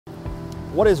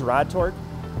What is rod torque?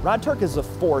 Rod torque is the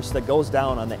force that goes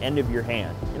down on the end of your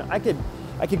hand. You know, I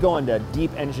could go into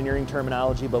deep engineering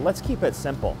terminology, but let's keep it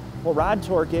simple. What rod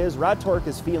torque is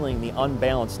feeling the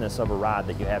unbalancedness of a rod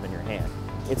that you have in your hand.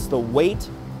 It's the weight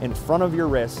in front of your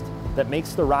wrist that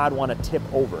makes the rod want to tip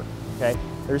over, okay?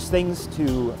 There's things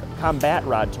to combat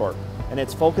rod torque, and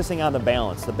it's focusing on the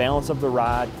balance of the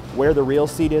rod, where the reel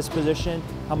seat is positioned,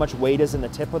 how much weight is in the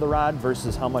tip of the rod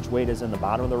versus how much weight is in the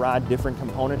bottom of the rod, different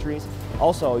componentries.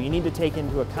 Also, you need to take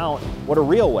into account what a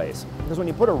reel weighs, because when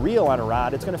you put a reel on a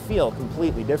rod, it's going to feel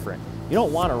completely different. You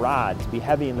don't want a rod to be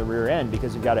heavy in the rear end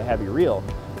because you've got a heavy reel,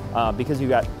 because you've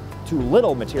got too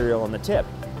little material in the tip.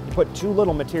 You put too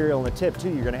little material in the tip too,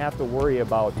 you're going to have to worry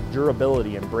about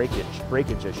durability and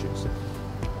breakage issues.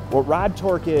 What rod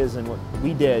torque is, and what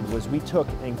we did, was we took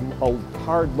a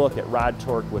hard look at rod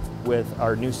torque with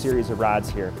our new series of rods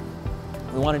here.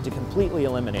 We wanted to completely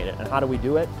eliminate it. And how do we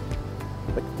do it?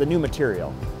 The new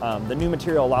material. The new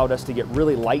material allowed us to get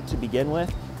really light to begin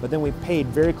with, but then we paid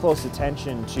very close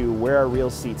attention to where our reel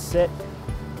seats sit,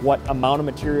 what amount of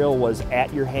material was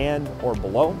at your hand or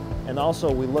below, and also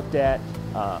we looked at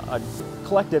a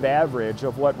collective average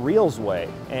of what reels weigh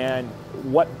and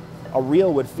what a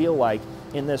reel would feel like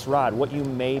in this rod, what you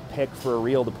may pick for a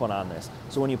reel to put on this.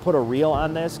 So when you put a reel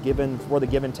on this, for the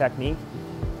given technique,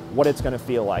 what it's going to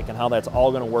feel like and how that's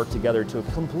all going to work together to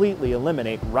completely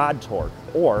eliminate rod torque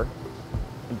or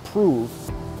improve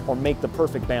or make the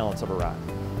perfect balance of a rod.